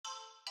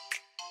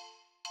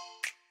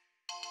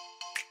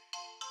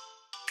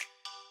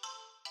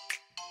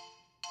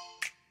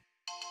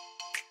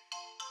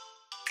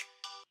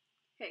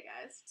Hey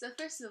guys, so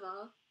first of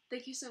all,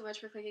 thank you so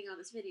much for clicking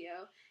on this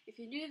video. If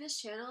you're new to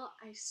this channel,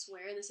 I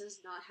swear this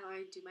is not how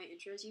I do my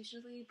intros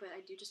usually, but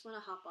I do just want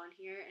to hop on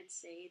here and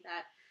say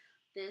that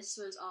this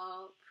was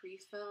all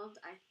pre-filmed,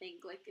 I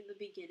think like in the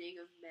beginning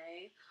of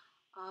May.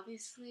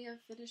 Obviously I'm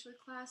finished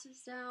with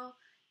classes now,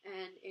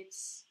 and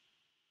it's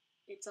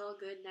all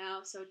good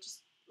now, so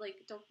just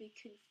like don't be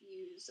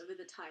confused over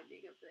the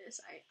timing of this.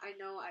 I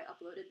know I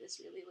uploaded this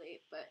really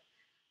late, but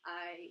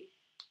I'm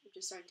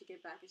just starting to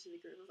get back into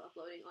the groove of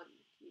uploading on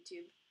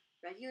YouTube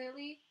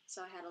regularly,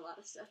 so I had a lot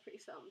of stuff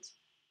pre-filmed.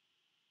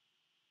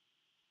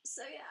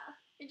 So yeah,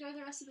 enjoy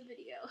the rest of the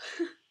video.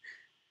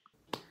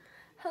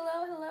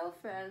 Hello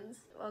friends!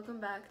 Welcome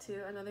back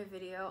to another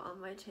video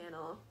on my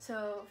channel.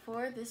 So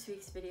for this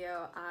week's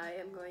video, I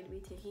am going to be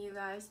taking you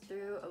guys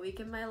through a week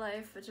in my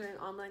life during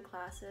online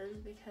classes,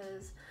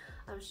 because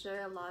I'm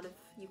sure a lot of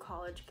you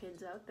college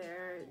kids out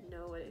there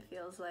know what it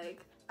feels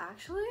like.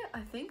 Actually,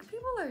 I think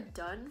people are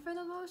done for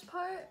the most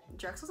part.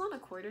 Drexel's on a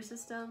quarter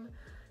system,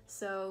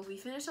 so we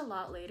finish a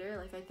lot later.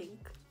 Like I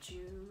think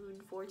June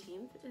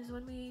 14th is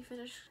when we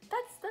finish.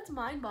 That's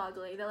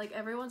mind-boggling that like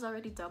everyone's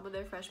already done with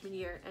their freshman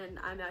year and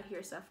I'm out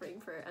here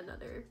suffering for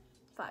another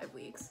 5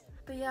 weeks.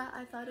 But yeah,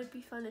 I thought it'd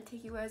be fun to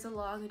take you guys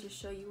along and just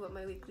show you what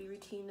my weekly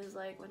routine is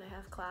like when I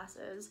have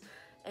classes.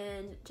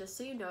 And just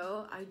so you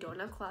know, I don't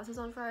have classes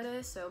on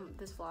Friday, so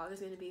this vlog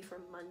is going to be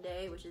from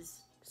Monday, which is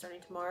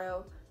starting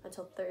tomorrow,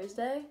 until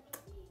Thursday.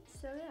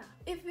 So yeah,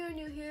 if you're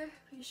new here,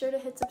 be sure to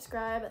hit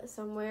subscribe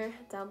somewhere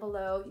down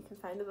below. You can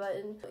find the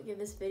button. Give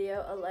this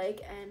video a like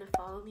and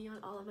follow me on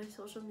all of my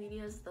social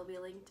medias. They'll be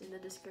linked in the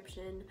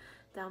description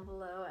down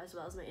below, as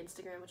well as my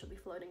Instagram, which will be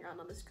floating around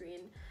on the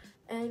screen.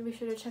 And be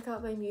sure to check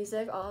out my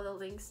music. All the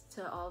links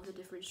to all of the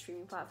different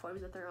streaming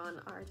platforms that they're on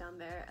are down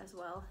there as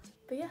well.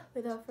 But yeah,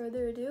 without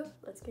further ado,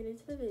 let's get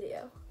into the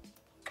video.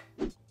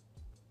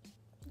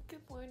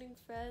 Good morning,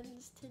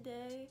 friends.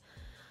 Today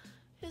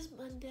is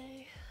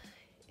Monday,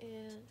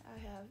 and I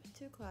have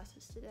 2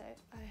 classes today.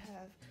 I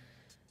have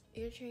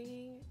ear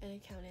training and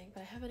accounting,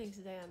 but I have an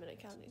exam in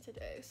accounting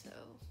today, so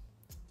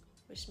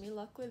wish me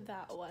luck with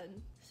that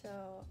one.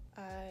 So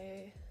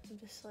I am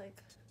just like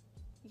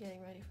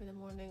getting ready for the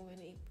morning. I'm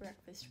gonna eat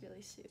breakfast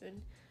really soon,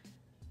 and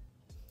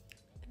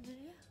then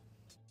yeah.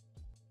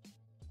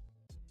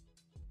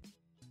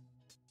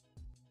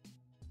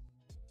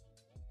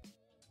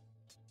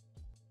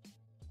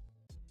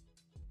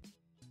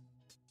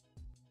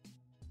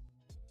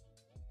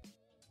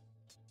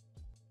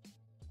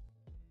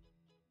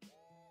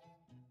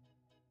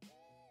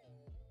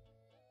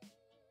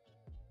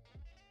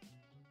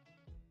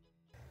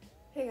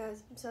 Hey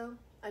guys, so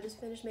I just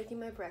finished making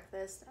my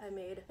breakfast. I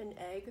made an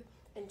egg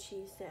and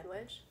cheese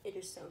sandwich. It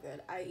is so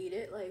good. I eat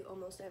it like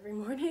almost every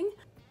morning.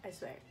 I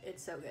swear,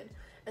 it's so good.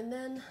 And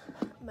then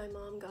my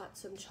mom got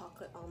some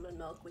chocolate almond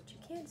milk, which you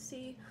can't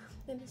see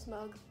in this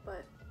mug,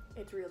 but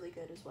it's really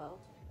good as well.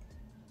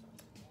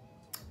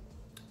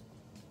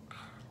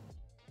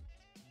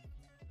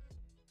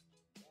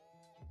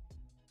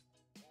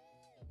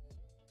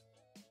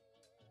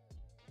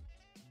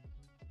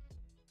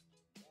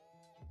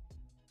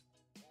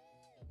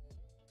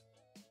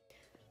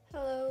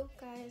 Hello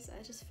guys,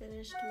 I just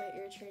finished my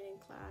ear training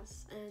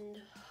class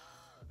and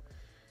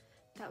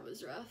that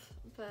was rough,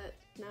 but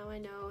now I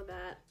know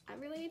that I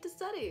really need to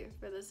study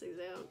for this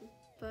exam.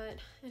 But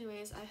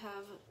anyways, I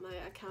have my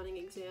accounting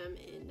exam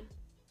in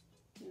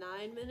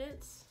 9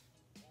 minutes,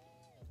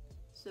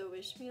 so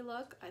wish me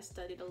luck. I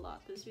studied a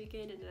lot this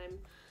weekend and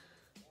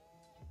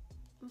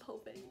I'm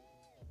hoping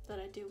that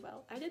I do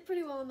well. I did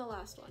pretty well in the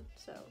last one,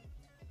 so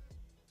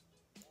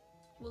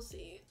we'll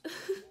see.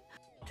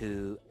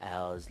 2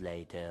 hours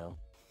later.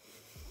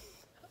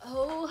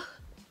 Oh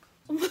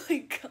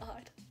my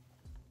god.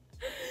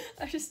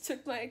 I just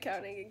took my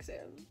accounting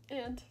exam,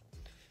 and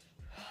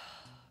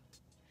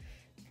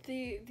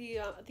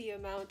the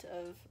amount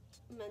of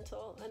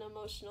mental and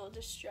emotional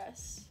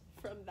distress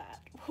from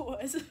that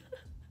was it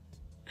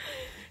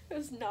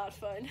was not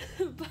fun.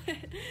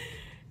 But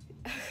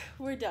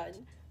we're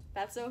done.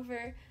 That's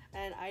over,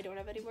 and I don't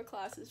have any more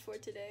classes for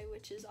today,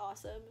 which is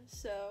awesome.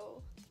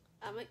 So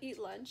I'm gonna eat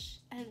lunch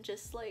and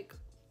just like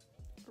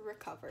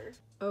recover.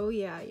 Oh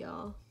yeah,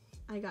 y'all,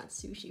 I got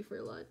sushi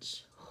for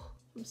lunch.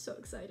 I'm so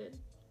excited.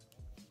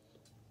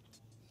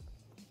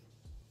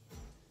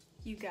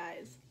 You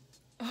guys,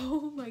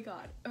 oh my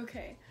god.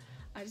 Okay,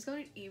 I just got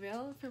an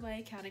email from my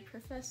accounting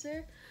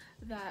professor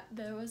that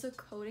there was a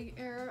coding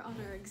error on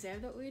our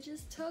exam that we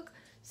just took,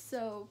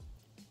 so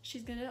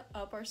she's gonna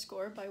up our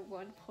score by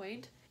 1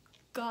 point.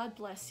 God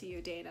bless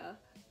you, Dana.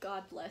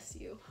 God bless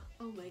you.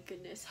 Oh my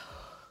goodness.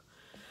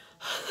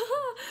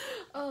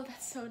 Oh,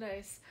 that's so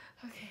nice.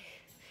 Okay,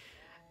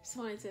 just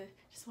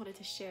wanted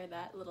to share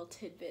that little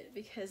tidbit,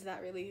 because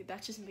that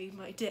just made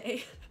my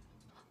day.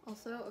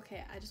 Also,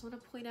 okay, I just want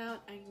to point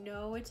out, I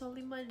know it's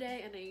only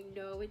Monday and I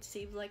know it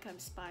seems like I'm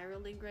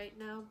spiraling right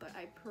now, but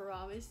I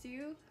promise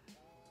you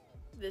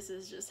this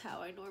is just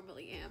how I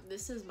normally am.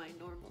 This is my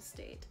normal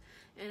state,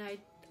 and I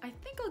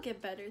think I'll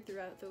get better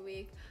throughout the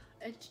week.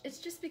 It's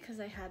just because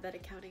I had that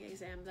accounting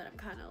exam that I'm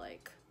kind of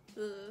like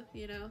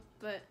you know,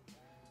 but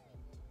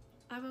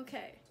I'm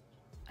okay.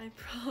 I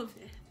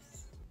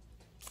promise.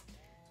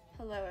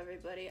 Hello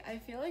everybody. I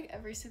feel like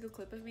every single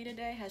clip of me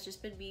today has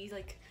just been me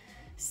like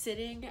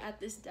sitting at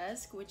this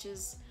desk, which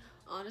is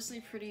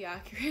honestly pretty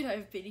accurate.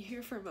 I've been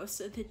here for most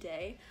of the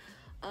day,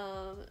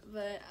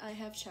 but I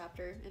have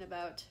chapter in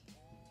about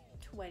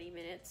 20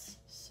 minutes,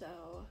 so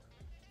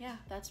yeah,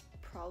 that's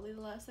probably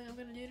the last thing I'm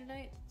gonna do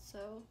tonight.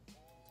 So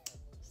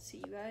see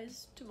you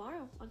guys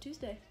tomorrow on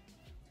Tuesday.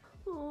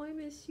 Oh, I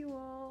miss you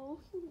all.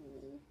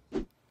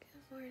 Good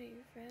morning,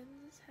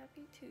 friends.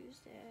 Happy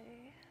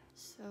Tuesday.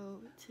 So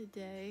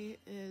today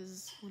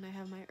is when I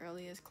have my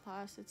earliest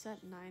class. It's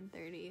at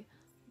 9:30,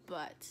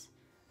 but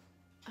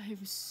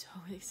I'm so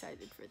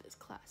excited for this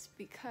class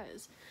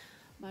because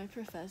my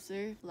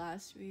professor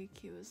last week,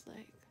 he was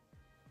like,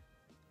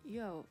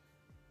 yo,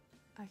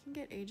 I can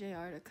get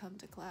AJR to come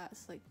to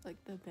class, like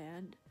the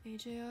band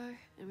AJR,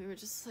 and we were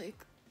just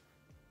like,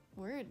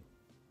 word,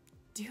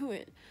 do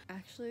it.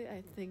 Actually,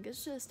 I think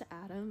it's just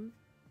Adam,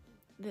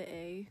 the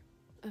A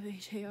of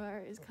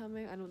AJR, is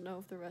coming. I don't know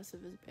if the rest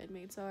of his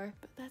bandmates are,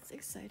 but that's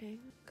exciting.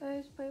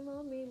 Guys, my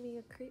mom made me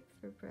a crepe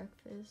for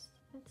breakfast.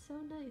 It's so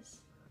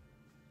nice.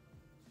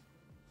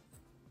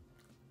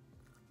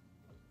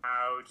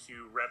 How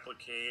to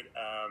replicate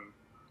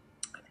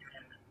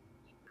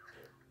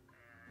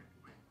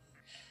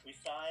we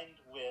signed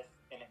with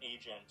an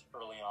agent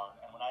early on,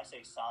 and when I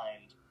say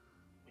signed,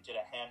 we did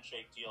a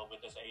handshake deal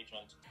with this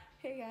agent.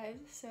 Hey guys,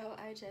 so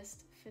I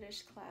just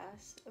finished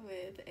class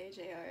with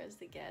AJR as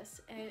the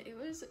guest, and it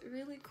was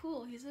really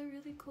cool. He's a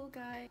really cool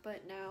guy,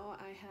 but now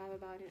I have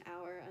about an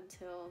hour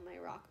until my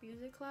rock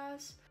music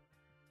class.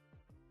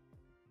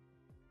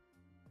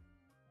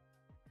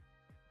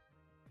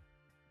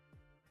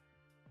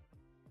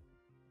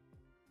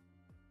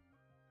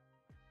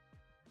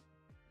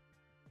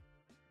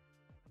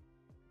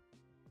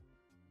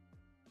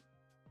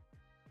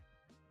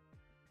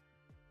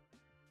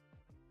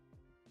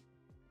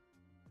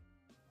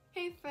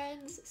 Hey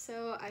friends,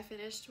 so I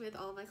finished with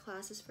all my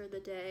classes for the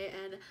day,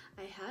 and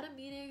I had a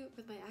meeting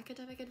with my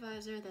academic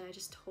advisor that I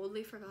just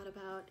totally forgot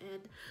about,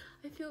 and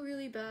I feel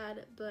really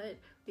bad, but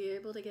we were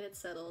able to get it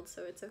settled,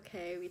 so it's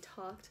okay. We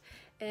talked,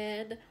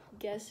 and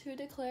guess who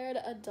declared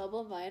a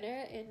double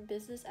minor in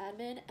business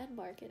admin and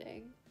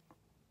marketing?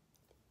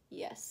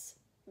 Yes,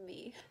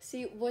 me.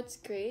 See, what's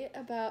great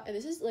about, and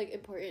this is like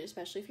important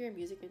especially if you're a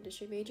music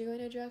industry major going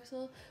to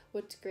Drexel,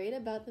 what's great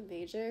about the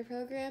major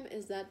program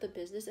is that the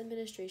business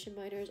administration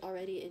minor is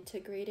already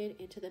integrated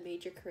into the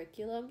major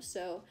curriculum,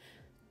 so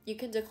you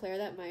can declare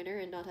that minor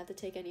and not have to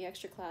take any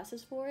extra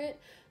classes for it.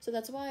 So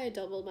that's why I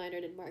double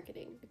minored in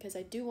marketing, because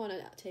I do want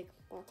to take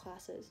more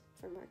classes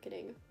for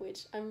marketing,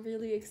 which I'm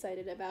really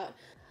excited about.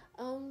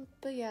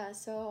 But yeah,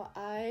 so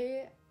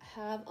I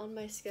have on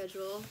my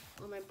schedule,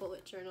 on my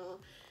bullet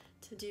journal,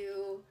 to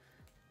do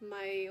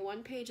my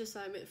one-page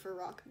assignment for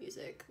rock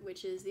music,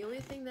 which is the only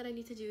thing that I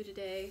need to do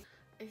today.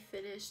 I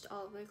finished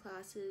all of my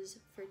classes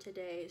for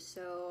today,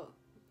 so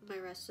my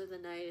rest of the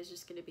night is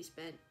just going to be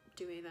spent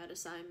doing that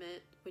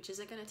assignment, which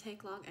isn't going to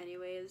take long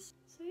anyways.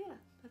 So yeah,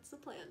 that's the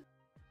plan.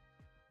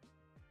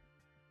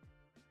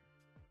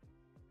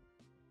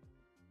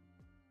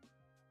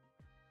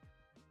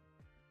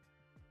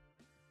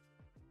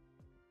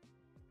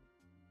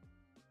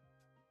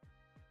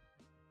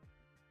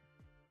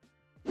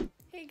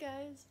 Hey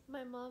guys,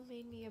 my mom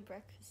made me a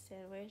breakfast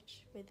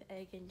sandwich with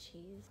egg and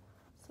cheese.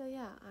 So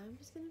yeah, I'm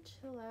just gonna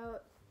chill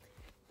out,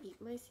 eat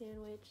my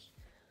sandwich,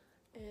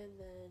 and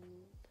then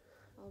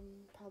I'll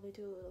probably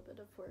do a little bit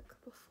of work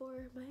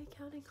before my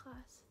accounting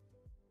class.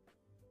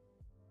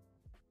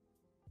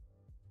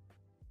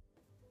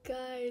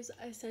 Guys,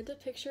 I sent a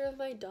picture of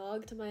my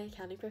dog to my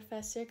accounting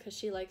professor because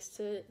she likes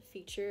to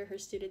feature her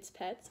students'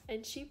 pets,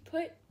 and she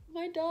put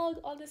my dog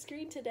on the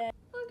screen today.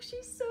 Look,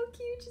 she's so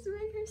cute. She's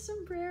wearing her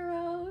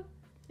sombrero.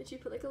 And she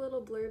put like a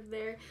little blurb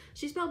there.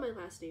 She spelled my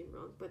last name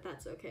wrong, but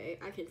that's okay.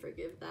 I can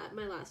forgive that.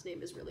 My last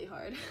name is really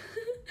hard.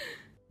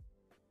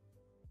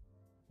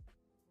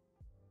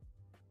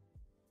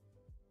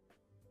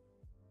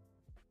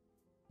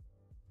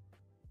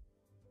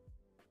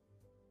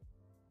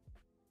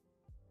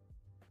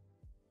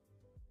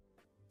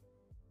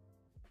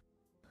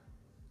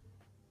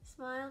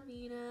 Smile,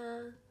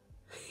 Mina.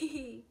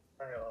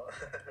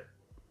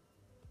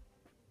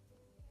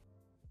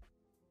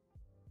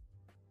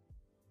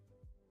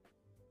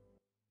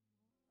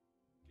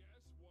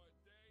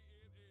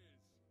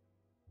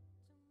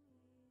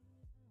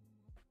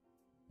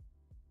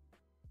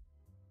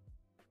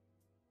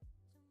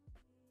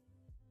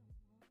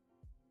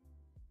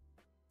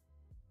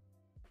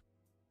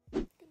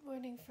 Good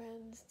morning,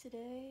 friends.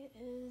 Today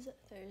is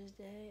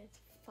Thursday. It's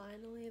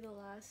finally the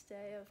last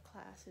day of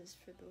classes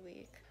for the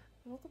week.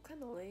 I woke up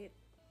kind of late,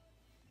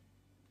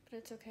 but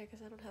it's okay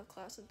because I don't have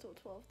class until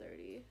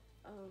 12:30.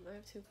 I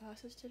have 2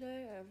 classes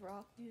today. I have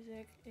rock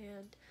music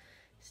and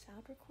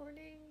sound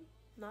recording.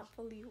 Not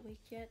fully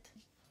awake yet,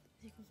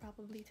 as you can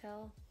probably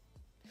tell.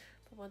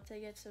 But once I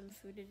get some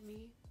food in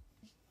me,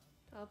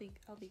 I'll be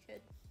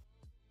good.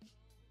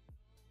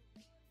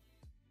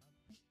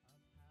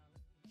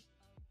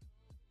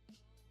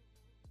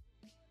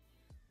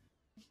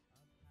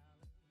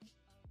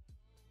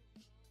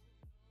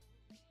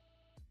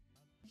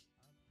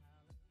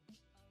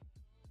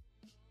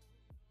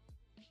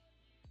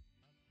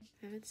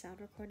 I'm in sound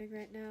recording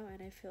right now,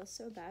 and I feel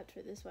so bad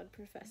for this one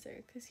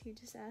professor because he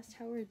just asked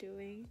how we're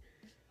doing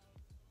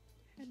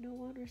and no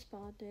one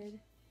responded.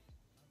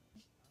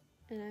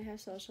 And I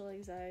have social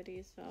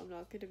anxiety, so I'm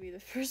not going to be the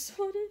first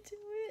one to do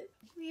it.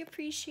 We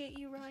appreciate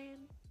you,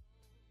 Ryan.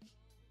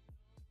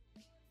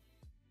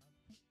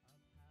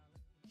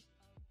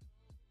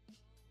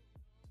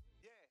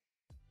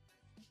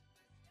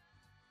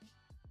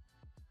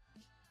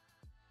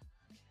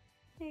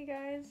 Hey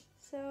guys,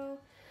 so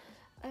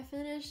I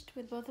finished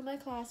with both of my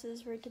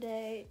classes for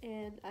today,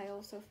 and I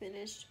also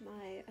finished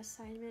my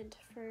assignment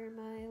for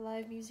my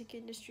live music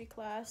industry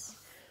class,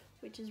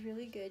 which is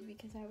really good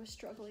because I was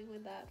struggling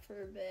with that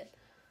for a bit.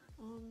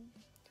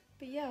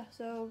 But yeah,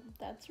 so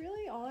that's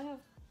really all I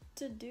have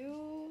to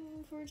do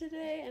for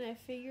today, and I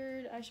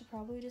figured I should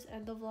probably just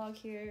end the vlog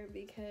here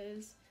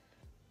because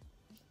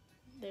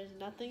there's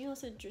nothing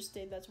else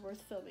interesting that's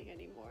worth filming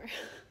anymore.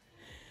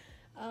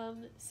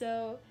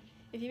 So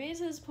if you made it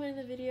to this point in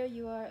the video,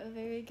 you are a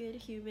very good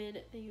human.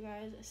 Thank you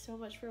guys so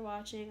much for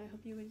watching. I hope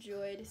you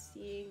enjoyed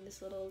seeing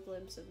this little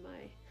glimpse of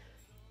my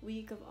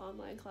week of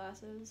online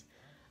classes.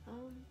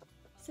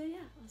 So yeah,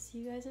 I'll see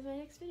you guys in my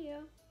next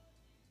video.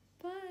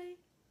 Bye!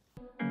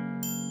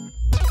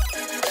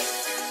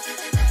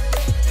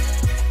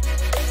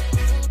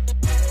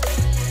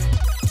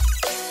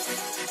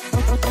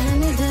 Let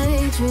me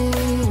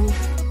daydream.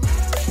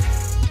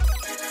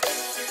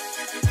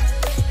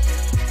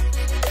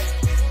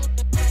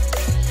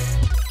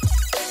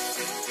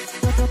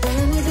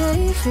 Let me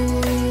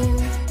daydream.